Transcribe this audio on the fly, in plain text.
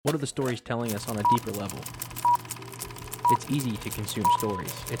What are the stories telling us on a deeper level? It's easy to consume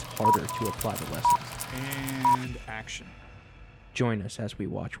stories. It's harder to apply the lessons. And action. Join us as we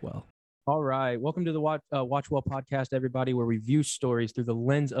watch well. All right. Welcome to the Watch Well podcast, everybody, where we view stories through the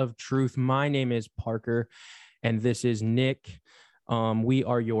lens of truth. My name is Parker, and this is Nick. We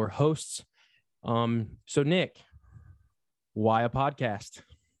are your hosts. So, Nick, why a podcast?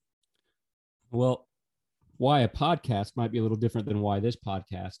 Well, why a podcast might be a little different than why this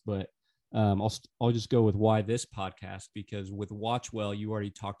podcast, but I'll just go with why this podcast, because with WatchWell, you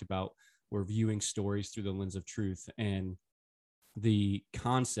already talked about we're viewing stories through the lens of truth, and the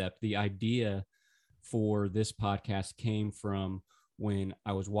concept, the idea for this podcast came from when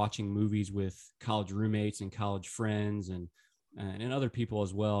I was watching movies with college roommates and college friends and other people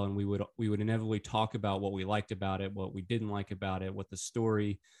as well, and we would inevitably talk about what we liked about it, what we didn't like about it, what the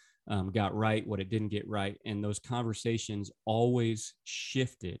story got right, what it didn't get right. And those conversations always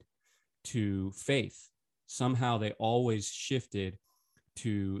shifted to faith. Somehow they always shifted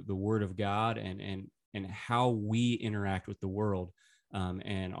to the Word of God and how we interact with the world,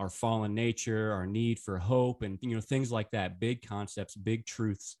 and our fallen nature, our need for hope, and things like that. Big concepts, big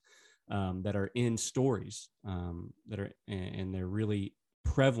truths that are in stories, and they're really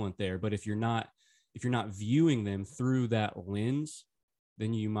prevalent there. But if you're not viewing them through that lens,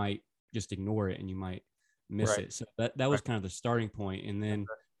 then you might just ignore it and you might miss it. So that was kind of the starting point. And then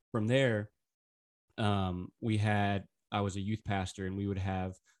from there, I was a youth pastor, and we would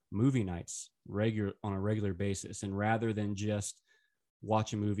have movie nights on a regular basis. And rather than just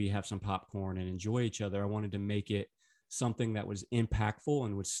watch a movie, have some popcorn, and enjoy each other, I wanted to make it something that was impactful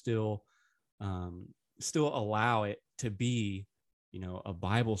and would still allow it to be, a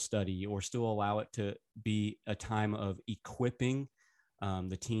Bible study, or still allow it to be a time of equipping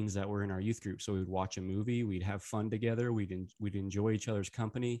the teens that were in our youth group. So we would watch a movie, we'd have fun together, we'd enjoy each other's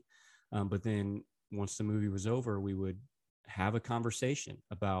company. But then once the movie was over, we would have a conversation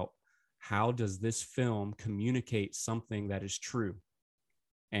about how does this film communicate something that is true?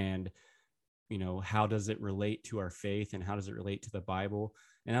 And, how does it relate to our faith, and how does it relate to the Bible?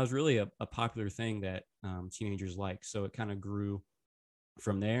 And that was really a popular thing that teenagers like. So it kind of grew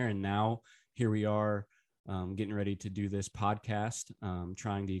from there. And now here we are, getting ready to do this podcast,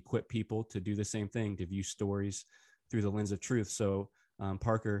 trying to equip people to do the same thing, to view stories through the lens of truth. So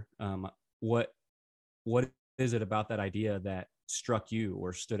Parker, what is it about that idea that struck you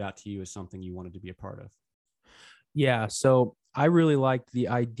or stood out to you as something you wanted to be a part of? Yeah, so I really liked the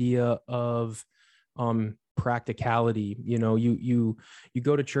idea of practicality. You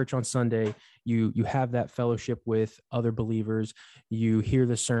go to church on Sunday, you have that fellowship with other believers, you hear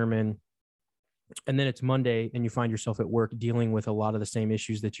the sermon, and then it's Monday and you find yourself at work dealing with a lot of the same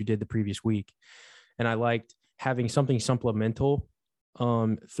issues that you did the previous week. And I liked having something supplemental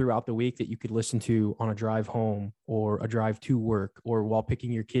throughout the week that you could listen to on a drive home or a drive to work or while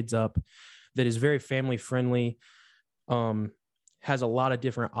picking your kids up, that is very family friendly, has a lot of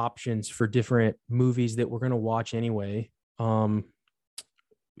different options for different movies that we're going to watch anyway.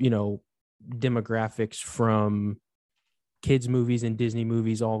 Demographics from kids movies and Disney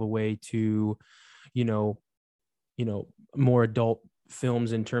movies all the way to, more adult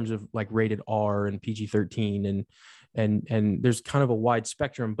films in terms of like rated R and PG-13, and there's kind of a wide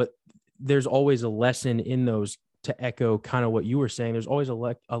spectrum, but there's always a lesson in those, to echo kind of what you were saying. There's always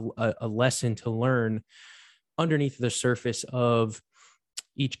a lesson to learn underneath the surface of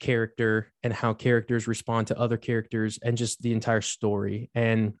each character and how characters respond to other characters and just the entire story.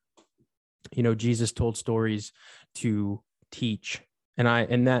 And, Jesus told stories to teach.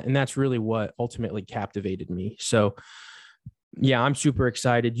 And that's really what ultimately captivated me. So yeah, I'm super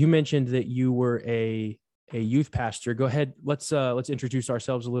excited. You mentioned that you were a youth pastor. Go ahead. Let's introduce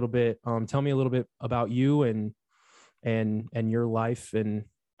ourselves a little bit. Tell me a little bit about you and your life and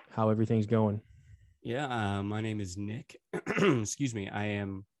how everything's going. Yeah. My name is Nick. Excuse me. I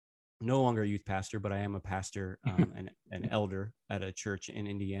am no longer a youth pastor, but I am a pastor, an elder at a church in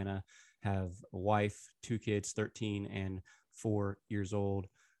Indiana. Have a wife, 2 kids, 13 and 4 years old.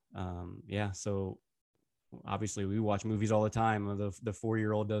 So obviously we watch movies all the time. The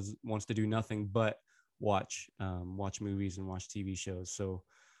 4-year-old wants to do nothing but watch movies and watch TV shows. So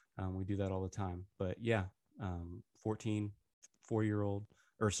we do that all the time. But yeah, 13 and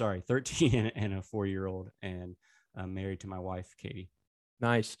a 4-year-old, and I'm married to my wife, Katie.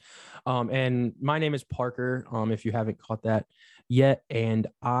 Nice. And my name is Parker, if you haven't caught that yet. And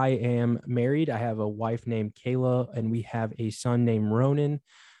I am married. I have a wife named Kayla, and we have a son named Ronan.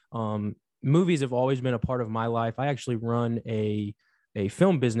 Movies have always been a part of my life. I actually run a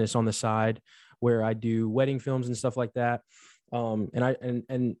film business on the side where I do wedding films and stuff like that.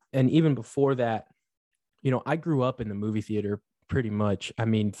 And even before that, I grew up in the movie theater pretty much. I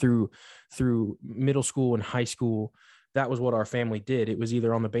mean, through middle school and high school, that was what our family did. It was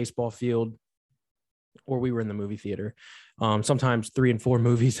either on the baseball field or we were in the movie theater. Sometimes 3 and 4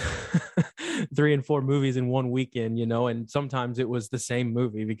 movies, 3 and 4 movies in one weekend, and sometimes it was the same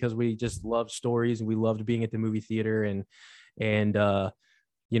movie because we just loved stories and we loved being at the movie theater. And I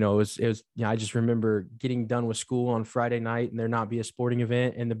just remember getting done with school on Friday night and there not be a sporting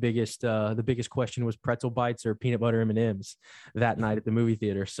event. And the biggest question was pretzel bites or peanut butter M&Ms that night at the movie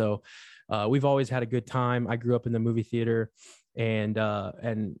theater. So we've always had a good time. I grew up in the movie theater, and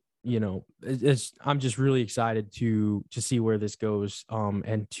I'm just really excited to see where this goes.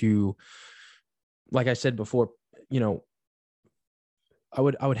 And to, like I said before, I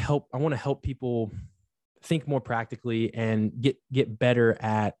want to help people think more practically and get better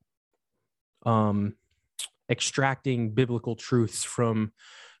at extracting biblical truths from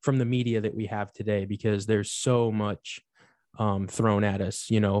the media that we have today, because there's so much thrown at us,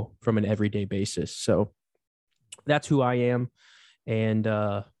 from an everyday basis. So that's who I am. And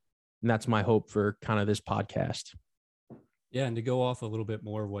that's my hope for kind of this podcast. Yeah. And to go off a little bit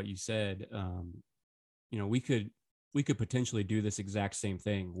more of what you said, we could potentially do this exact same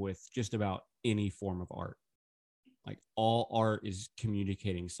thing with just about any form of art. Like, all art is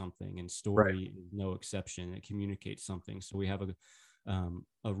communicating something, and story is no exception. It communicates something. So we have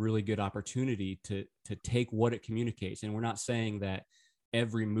a really good opportunity to take what it communicates. And we're not saying that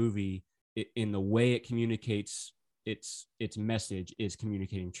every movie, in the way it communicates its message, is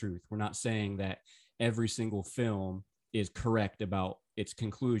communicating truth. We're not saying that every single film is correct about its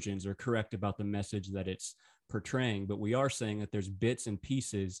conclusions or correct about the message that it's portraying, but we are saying that there's bits and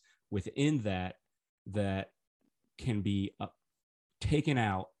pieces within that can be taken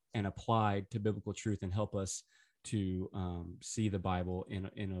out and applied to biblical truth and help us to see the Bible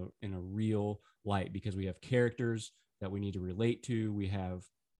in a real light, because we have characters that we need to relate to. We have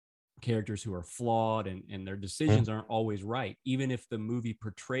characters who are flawed, and their decisions aren't always right, even if the movie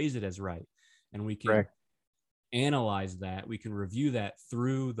portrays it as right. And we can analyze that. We can review that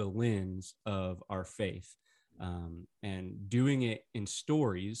through the lens of our faith. And doing it in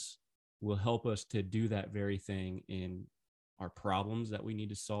stories will help us to do that very thing in our problems that we need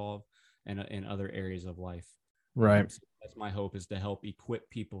to solve and in other areas of life. Right. So that's my hope, is to help equip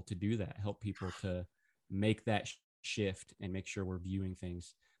people to do that, help people to make that shift and make sure we're viewing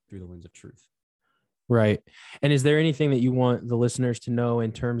things through the lens of truth. Right. And is there anything that you want the listeners to know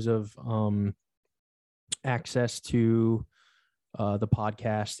in terms of access to the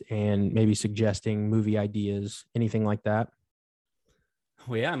podcast and maybe suggesting movie ideas, anything like that?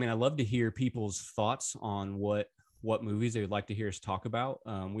 Well, yeah, I mean, I'd love to hear people's thoughts on what movies they would like to hear us talk about.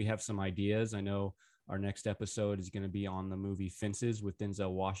 We have some ideas. I know our next episode is going to be on the movie Fences with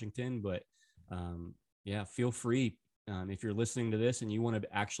Denzel Washington, but yeah, feel free. If you're listening to this and you want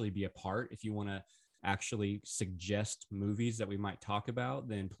to actually be a part, if you want to actually suggest movies that we might talk about,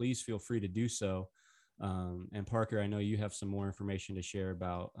 then please feel free to do so. And Parker, I know you have some more information to share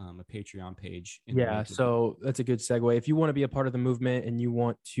about a Patreon page. So that's a good segue. If you want to be a part of the movement and you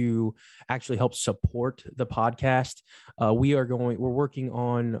want to actually help support the podcast, we're working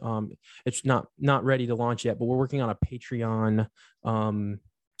on, it's not ready to launch yet, but we're working on a Patreon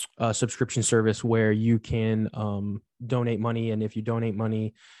subscription service where you can donate money. And if you donate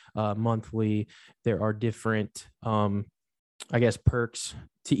money monthly, there are different, perks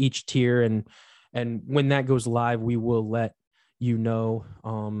to each tier. And when that goes live, we will let you know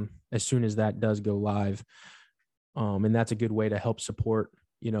as soon as that does go live. And that's a good way to help support,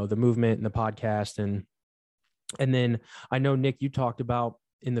 the movement and the podcast. And then I know, Nick, you talked about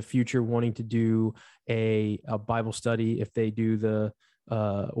in the future wanting to do a Bible study if they do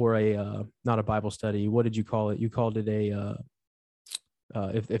not a Bible study. What did you call it? You called it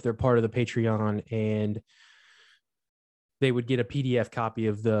if they're part of the Patreon, and they would get a PDF copy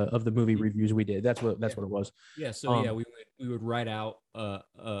of the movie reviews we did. That's what it was. Yeah. So we would write out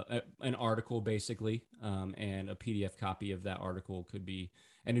an article basically, and a PDF copy of that article could be,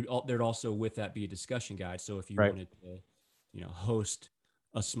 and there'd also with that be a discussion guide. So if you wanted to, host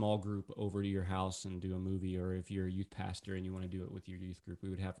a small group over to your house and do a movie, or if you're a youth pastor and you want to do it with your youth group, we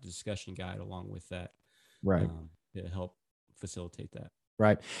would have a discussion guide along with that, to help facilitate that.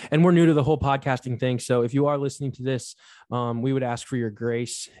 Right. And we're new to the whole podcasting thing. So if you are listening to this, we would ask for your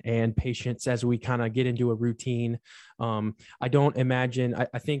grace and patience as we kind of get into a routine. I don't imagine,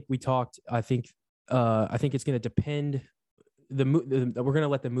 I think we talked, I think it's going to depend. We're going to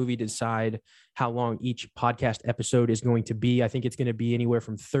let the movie decide how long each podcast episode is going to be. I think it's going to be anywhere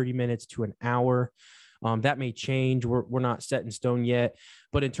from 30 minutes to an hour. That may change. We're not set in stone yet,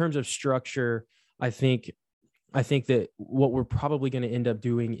 but in terms of structure, I think that what we're probably going to end up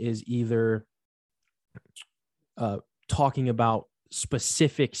doing is either talking about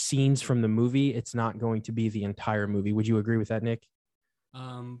specific scenes from the movie. It's not going to be the entire movie. Would you agree with that, Nick?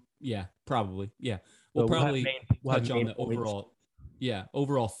 Yeah, probably. Yeah. We'll So probably touch on the points.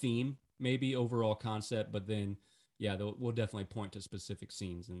 overall theme, maybe overall concept, but then, yeah, we'll definitely point to specific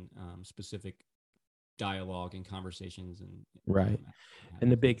scenes and specific dialogue and conversations and right.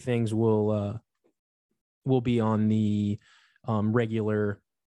 And the big things will be on the regular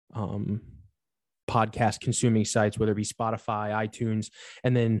podcast consuming sites, whether it be Spotify, iTunes,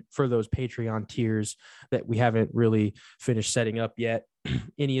 and then for those Patreon tiers that we haven't really finished setting up yet,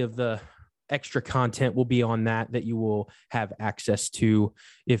 any of the extra content will be on that you will have access to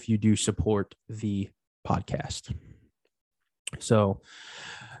if you do support the podcast. So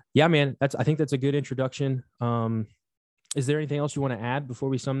yeah, man, I think that's a good introduction. Is there anything else you want to add before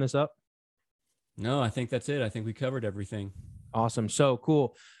we sum this up? No, I think that's it. I think we covered everything. Awesome. So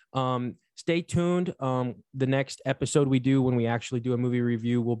cool. Stay tuned. The next episode we do when we actually do a movie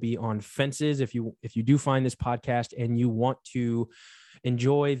review will be on Fences. If you do find this podcast and you want to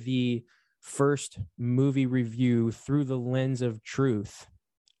enjoy the first movie review through the lens of truth,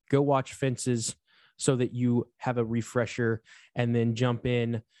 go watch Fences so that you have a refresher, and then jump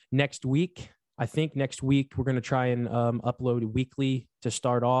in next week. I think next week we're going to try and upload weekly to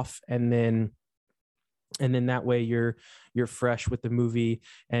start off, and then that way you're fresh with the movie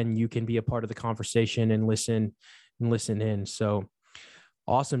and you can be a part of the conversation and listen in. So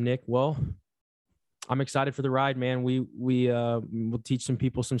awesome, Nick. Well, I'm excited for the ride, man. We'll teach some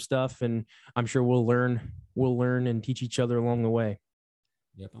people some stuff, and I'm sure we'll learn and teach each other along the way.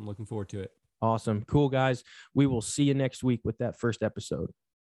 Yep. I'm looking forward to it. Awesome. Cool, guys. We will see you next week with that first episode.